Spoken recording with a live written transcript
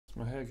Is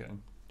my hair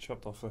getting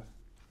chopped off there?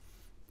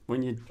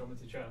 When you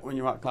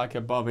act like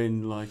a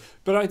bobbin, like.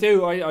 But I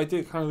do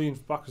kind of lean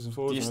backwards and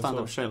forwards. Do you stand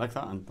up straight like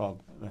that and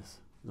bob this?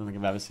 I don't think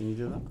I've ever seen you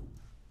do that.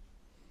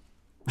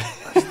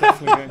 It's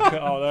definitely getting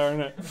cut out there,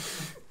 isn't it?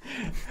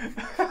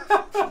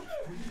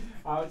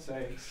 I would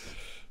say it's...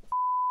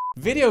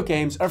 Video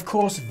games are of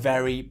course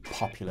very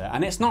popular,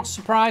 and it's not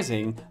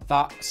surprising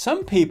that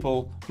some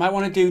people might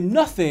want to do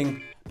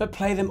nothing but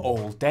play them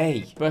all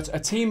day. But a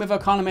team of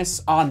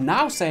economists are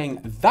now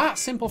saying that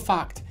simple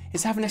fact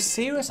is having a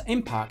serious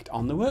impact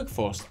on the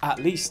workforce, at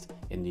least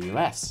in the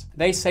US.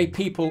 They say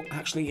people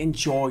actually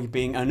enjoy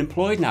being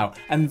unemployed now,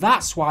 and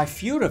that's why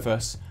fewer of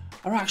us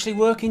are actually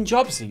working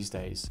jobs these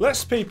days.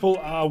 Less people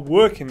are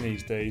working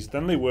these days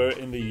than they were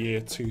in the year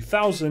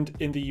 2000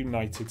 in the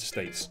United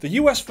States. The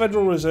US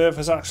Federal Reserve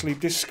has actually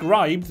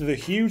described the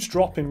huge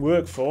drop in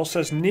workforce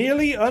as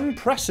nearly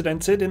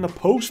unprecedented in the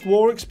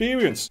post-war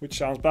experience, which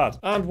sounds bad.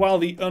 And while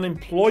the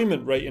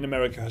unemployment rate in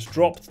America has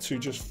dropped to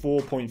just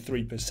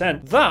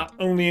 4.3%, that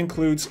only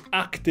includes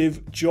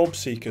active job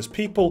seekers,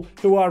 people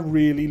who are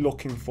really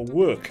looking for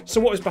work.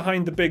 So what is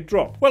behind the big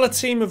drop? Well, a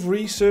team of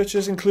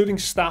researchers, including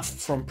staff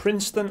from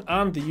Princeton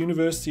and the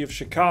University of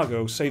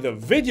Chicago, say that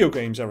video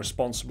games are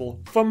responsible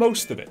for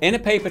most of it. In a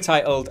paper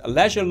titled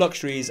Leisure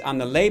Luxuries and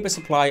the Labour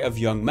Supply of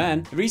Young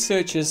Men, the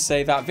researchers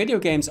say that video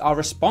games are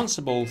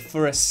responsible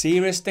for a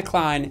serious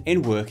decline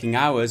in working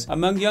hours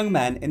among young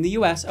men in the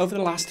US over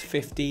the last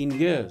 15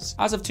 years.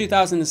 As of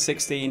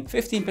 2016,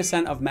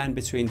 15% of men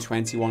between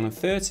 21 and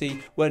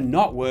 30 were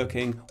not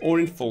working or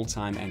in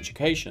full-time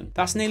education.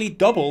 That's nearly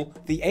double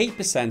the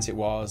 8% it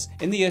was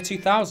in the year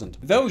 2000.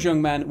 Those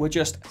young men were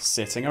just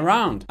sitting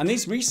around, and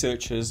these researchers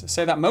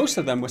say that most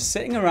of them were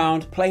sitting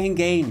around playing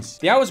games.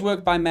 The hours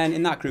worked by men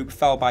in that group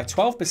fell by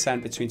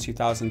 12% between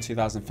 2000 and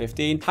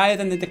 2015, higher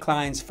than the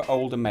declines for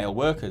older male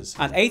workers.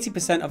 And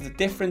 80% of the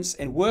difference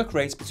in work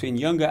rates between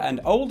younger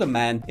and older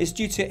men is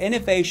due to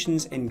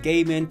innovations in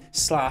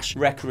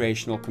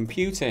gaming/recreational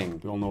computing.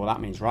 We all know what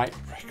that means, right?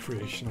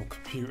 Recreational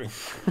computing.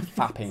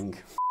 Fapping.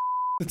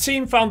 The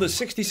team found that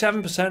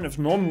 67% of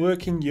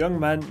non-working young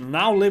men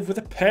now live with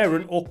a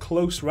parent or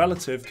close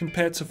relative,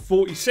 compared to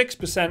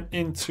 46%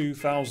 in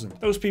 2000.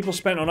 Those people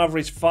spent on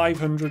average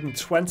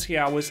 520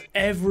 hours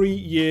every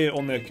year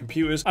on their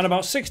computers, and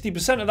about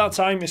 60% of that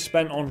time is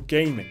spent on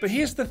gaming. But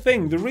here's the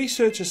thing, the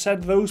researchers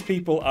said those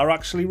people are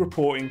actually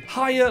reporting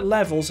higher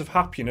levels of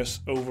happiness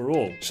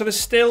overall. So there's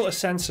still a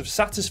sense of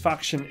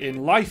satisfaction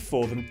in life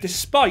for them,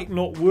 despite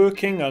not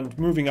working and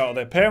moving out of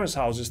their parents'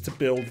 houses to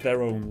build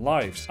their own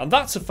lives. And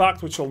that's a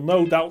fact which will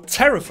no doubt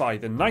terrify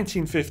the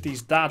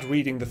 1950s dad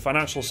reading the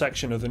financial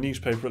section of the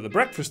newspaper at the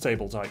breakfast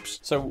table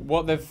types. So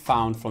what they've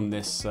found from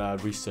this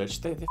research,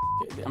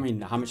 I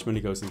mean, how much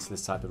money goes into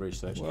this type of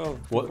research? Well,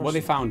 what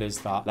they found is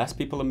that less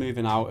people are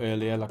moving out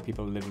earlier, like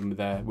people are living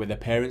with their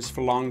parents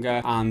for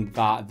longer, and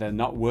that they're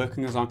not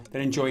working as long.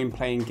 They're enjoying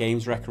playing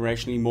games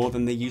recreationally more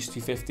than they used to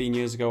 15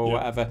 years ago or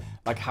whatever.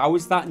 Like, how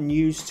is that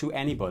news to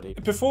anybody?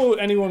 Before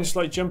anyone's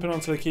like jumping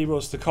onto the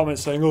keyboards to comment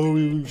saying, oh,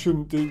 we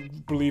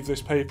shouldn't believe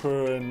this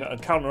paper and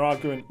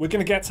counter-arguing, we're going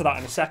to get to that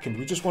in a second.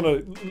 We just want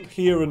to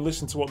hear and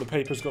listen to what the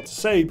paper's got to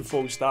say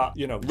before we start,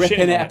 you know,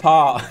 ripping it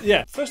apart.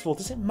 Yeah. First of all,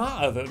 does it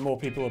matter that more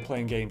people are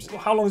playing games?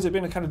 How long has it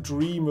been a kind of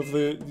dream of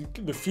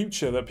the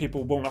future that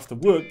people won't have to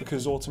work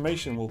because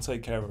automation will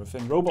take care of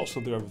everything, robots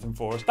will do everything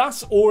for us?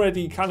 That's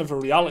already kind of a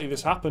reality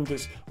that's happened.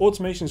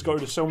 Automation's got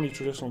rid of so many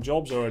traditional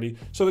jobs already,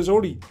 so there's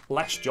already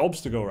less jobs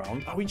to go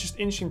around. Are we just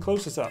inching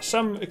closer to that?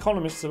 Some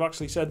economists have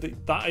actually said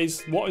that that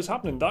is what is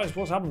happening. That is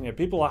what's happening here.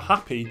 People are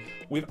happy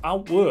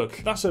without work.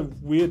 That's a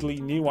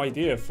weirdly new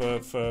idea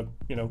for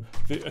you know,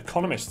 the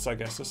economists, I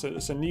guess.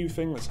 It's a new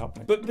thing that's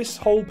happening. But this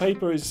whole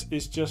paper is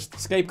just...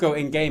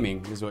 Scapegoating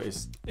gaming is what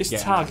it's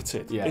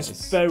targeted. Yeah,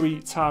 it's very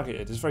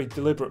targeted. It's very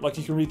deliberate. Like,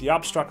 you can read the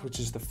abstract, which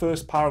is the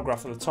first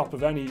paragraph at the top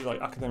of any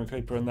like academic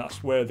paper, and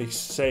that's where they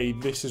say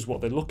this is what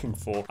they're looking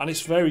for. And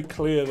it's very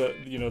clear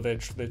that, you know,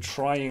 they're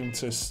trying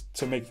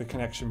to make the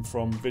connection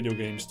from video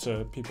games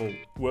to people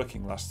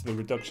working less, to the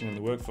reduction in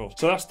the workforce.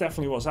 So that's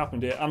definitely what's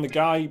happened here. And the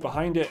guy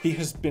behind it, he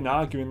has been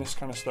arguing this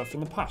kind of stuff in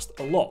the past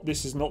a lot.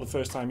 This is not the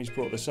first time he's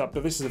brought this up,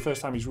 but this is the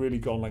first time he's really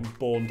gone like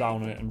borne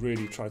down on it and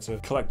really tried to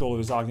collect all of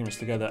his arguments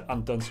together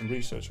and done some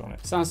research on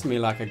it. Sounds to me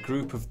like a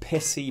group of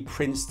pissy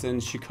Princeton,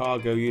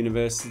 Chicago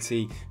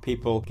University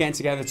people getting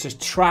together to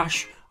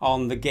trash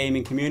on the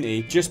gaming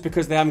community just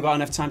because they haven't got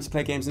enough time to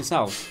play games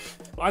themselves.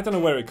 I don't know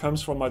where it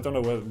comes from. I don't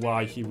know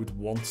why he would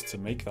want to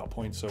make that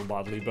point so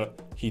badly, but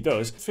he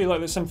does. I feel like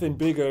there's something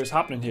bigger is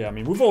happening here. I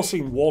mean, we've all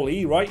seen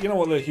WALL-E, right? You know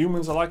what the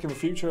humans are like in the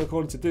future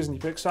according to Disney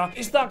Pixar?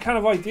 It's that kind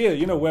of idea,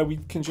 you know, where we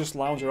can just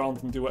lounge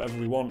around and do whatever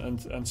we want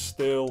and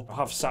still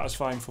have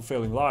satisfying,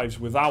 fulfilling lives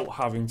without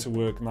having to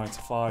work 9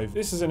 to 5.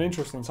 This is an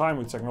interesting time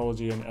with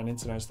technology and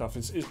internet stuff.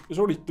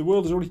 The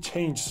world has already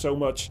changed so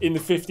much in the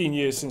 15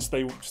 years since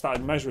they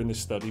started measuring this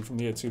study from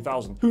the year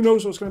 2000. Who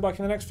knows what's going to be back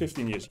in the next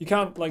 15 years? You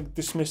can't like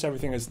dismiss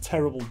everything as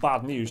terrible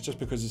bad news just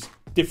because it's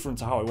different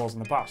to how it was in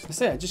the past.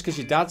 That's it. Just because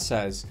your dad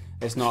says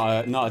it's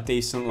not a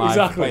decent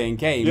life playing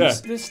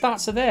games, the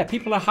stats are there.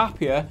 People are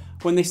happier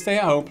when they stay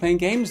at home playing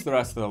games the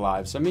rest of their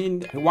lives. I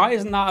mean, why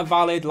isn't that a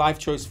valid life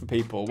choice for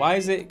people? Why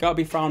is it got to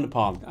be frowned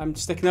upon? I'm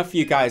sticking up for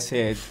you guys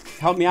here.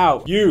 Help me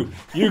out. You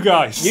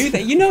guys.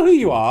 You know who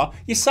you are.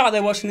 You sat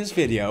there watching this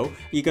video.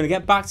 You're going to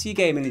get back to your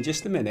gaming in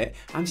just a minute.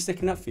 I'm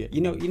sticking up for you.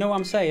 You know what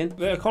I'm saying?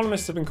 The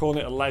economists have been calling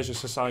it a leisure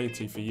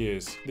society for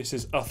years. This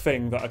is a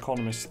thing that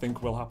economists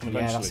think will happen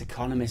eventually. Yeah, that's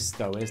economists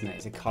though, isn't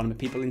it? It's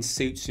people in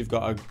suits who've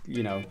got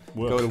to,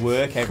 go to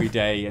work every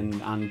day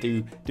and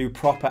do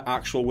proper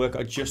actual work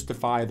or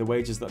justify the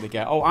wages that they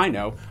get. Oh, I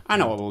know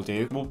what we'll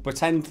do. We'll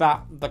pretend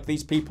that like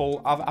these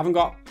people haven't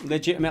got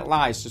legitimate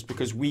lives just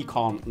because we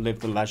can't live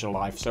the leisure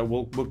life. So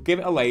we'll give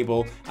it a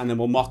label and then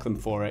we'll mock them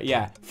for it.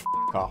 Yeah, f***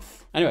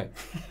 off. Anyway.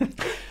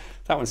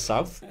 That one's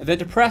south. The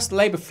depressed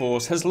labour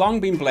force has long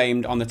been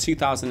blamed on the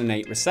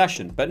 2008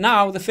 recession, but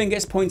now the finger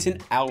is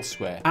pointing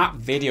elsewhere, at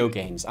video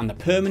games and the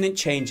permanent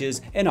changes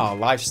in our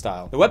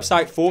lifestyle. The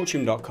website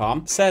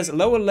fortune.com says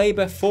lower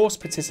labour force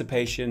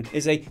participation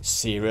is a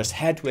serious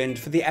headwind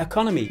for the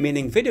economy,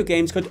 meaning video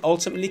games could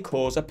ultimately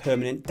cause a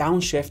permanent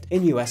downshift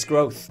in US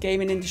growth.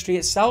 Gaming industry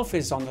itself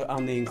is on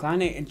the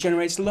incline. It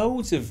generates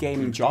loads of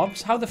gaming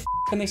jobs. How the f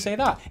can they say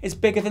that? It's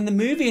bigger than the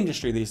movie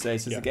industry these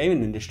days, is the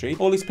gaming industry.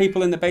 All these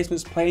people in the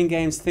basements playing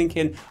games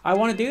thinking, I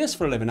want to do this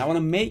for a living, I want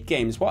to make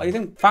games. What, they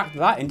didn't factor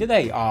that in, do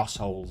they,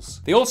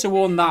 arseholes? They also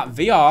warned that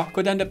VR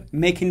could end up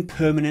making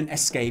permanent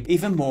escape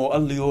even more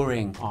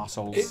alluring,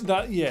 arseholes.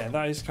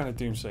 That is kind of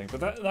doomsaying,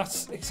 but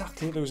that's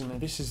exactly it, isn't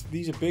it?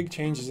 These are big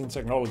changes in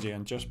technology,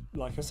 and just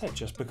like I said,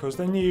 just because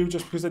they're new,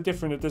 just because they're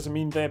different, it doesn't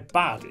mean they're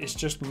bad. It's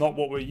just not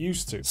what we're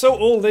used to. So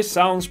all this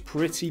sounds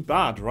pretty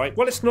bad, right?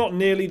 Well, it's not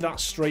nearly that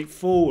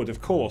straightforward,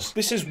 of course.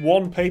 This is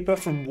one paper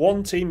from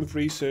one team of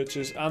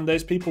researchers, and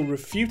there's people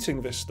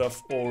refuting this stuff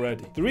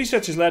already. The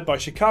research is led by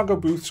Chicago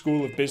Booth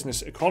School of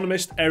Business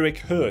economist Eric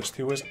Hurst,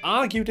 who has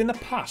argued in the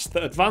past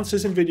that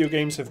advances in video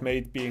games have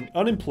made being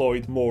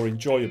unemployed more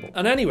enjoyable.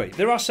 And anyway,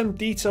 there are some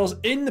details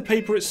in the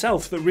paper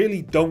itself that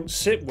really don't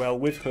sit well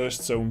with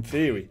Hurst's own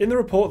theory. In the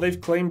report, they've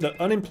claimed that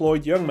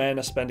unemployed young men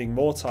are spending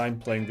more time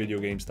playing video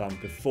games than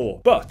before,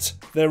 but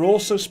they're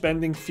also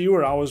spending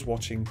fewer hours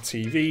watching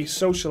TV,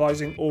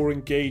 socializing, or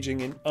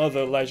engaging in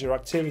other leisure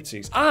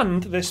activities,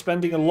 and they're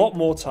spending a lot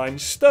more time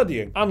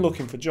studying and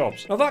looking for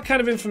jobs. Now, that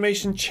kind of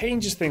information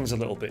changes things a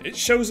little bit. It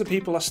shows that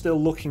people are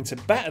still looking to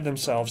better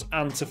themselves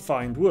and to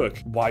find work.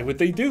 Why would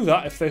they do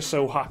that if they're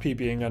so happy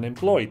being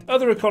unemployed?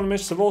 Other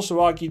economists have also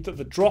argued that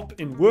the drop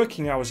in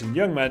working hours in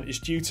young men is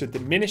due to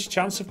diminished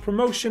chance of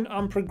promotion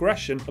and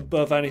progression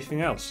above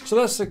anything else. So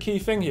that's the key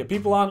thing here.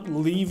 People aren't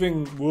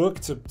leaving work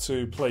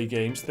to play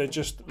games, they're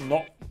just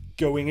not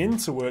going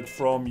into work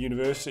from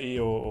university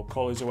or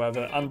college or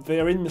whatever, and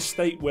they're in the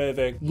state where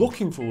they're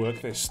looking for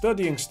work, they're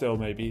studying still,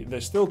 maybe they're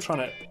still trying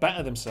to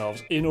better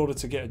themselves in order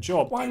to get a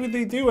job. Why would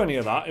they do any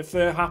of that if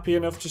they're happy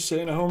enough just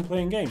sitting at home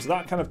playing games?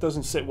 That kind of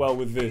doesn't sit well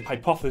with the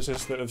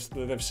hypothesis that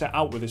they've set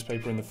out with this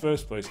paper in the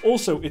first place.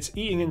 Also, it's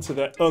eating into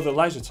their other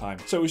leisure time.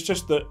 So it's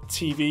just that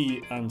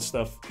TV and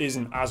stuff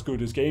isn't as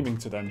good as gaming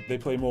to them. They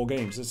play more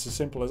games. It's as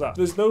simple as that.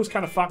 There's those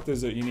kind of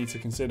factors that you need to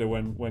consider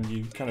when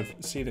you kind of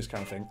see this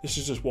kind of thing. This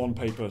is just one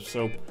paper,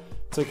 so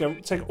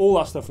take all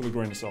that stuff with a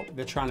grain of salt.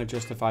 They're trying to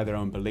justify their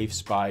own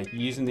beliefs by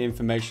using the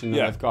information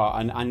that they've got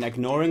and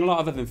ignoring a lot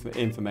of other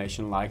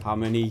information, like how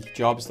many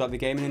jobs that the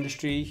gaming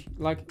industry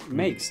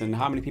makes and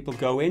how many people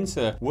go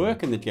into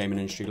work in the gaming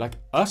industry. Like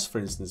us, for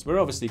instance, we're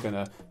obviously going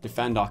to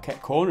defend our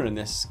corner in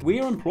this. We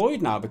are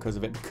employed now because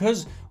of it,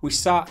 because we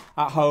sat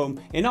at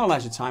home in our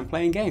leisure time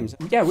playing games.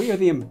 Yeah, we are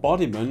the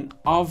embodiment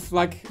of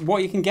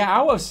what you can get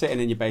out of sitting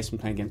in your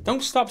basement playing games.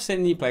 Don't stop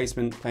sitting in your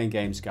basement playing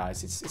games,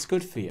 guys. It's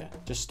good for you.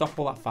 Just stop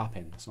all that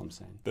fapping. That's what I'm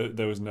saying.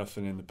 There was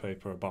nothing in the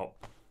paper about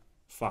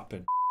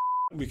fapping.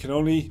 We can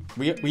only...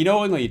 We know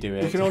only you do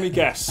it. We can only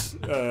guess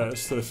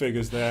as to the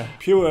figures there.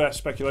 Pure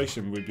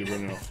speculation we'd be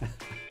running off,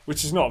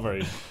 which is not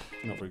very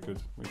good.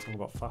 We're talking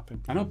about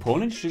fapping. I know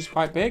porn industry is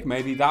quite big.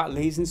 Maybe that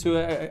leads into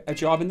a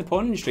job in the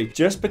porn industry.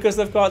 Just because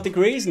they've got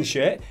degrees and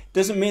shit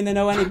doesn't mean they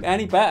know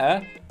any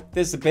better.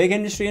 There's a big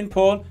industry in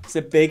porn. There's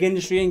a big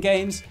industry in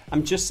games.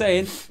 I'm just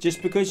saying,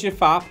 just because you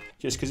fap,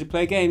 just because you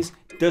play games,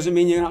 doesn't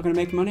mean you're not going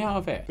to make money out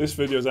of it. This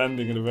video's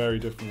ending in a very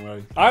different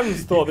way. I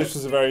always thought this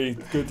was a very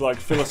good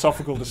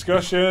philosophical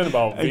discussion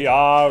about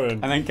VR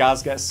and then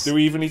Gaz gets... Do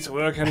we even need to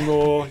work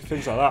anymore?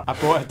 Things like that. I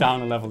brought it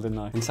down a level, didn't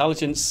I?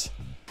 Intelligence,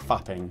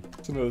 fapping.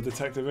 It's another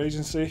detective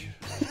agency.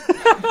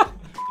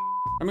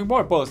 I mean,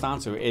 what it boils down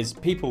to is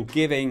people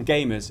giving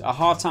gamers a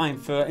hard time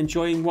for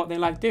enjoying what they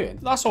like doing.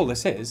 That's all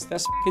this is. They're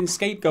fucking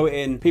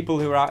scapegoating people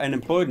who are out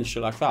unemployed and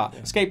shit like that.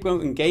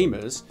 Scapegoating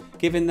gamers,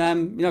 giving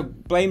them, you know,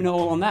 blaming it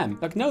all on them.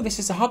 Like, no, this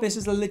is a hobby. This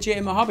is a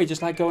legitimate hobby,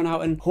 just like going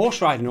out and horse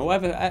riding or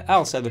whatever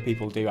else other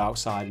people do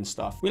outside and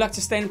stuff. We like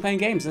to stay in playing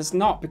games. It's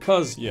not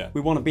because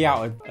we want to be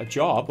out a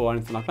job or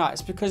anything like that.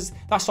 It's because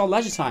that's our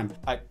leisure time.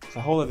 It's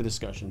a whole other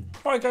discussion.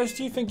 All right, guys,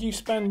 do you think you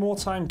spend more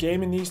time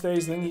gaming these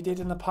days than you did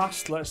in the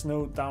past? Let us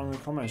know down in the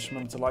comments.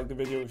 Remember to like the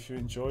video if you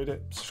enjoyed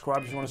it.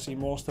 Subscribe if you want to see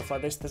more stuff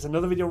like this. There's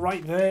another video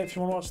right there if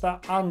you want to watch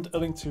that, and a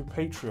link to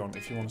Patreon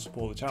if you want to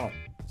support the channel.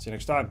 See you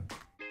next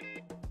time.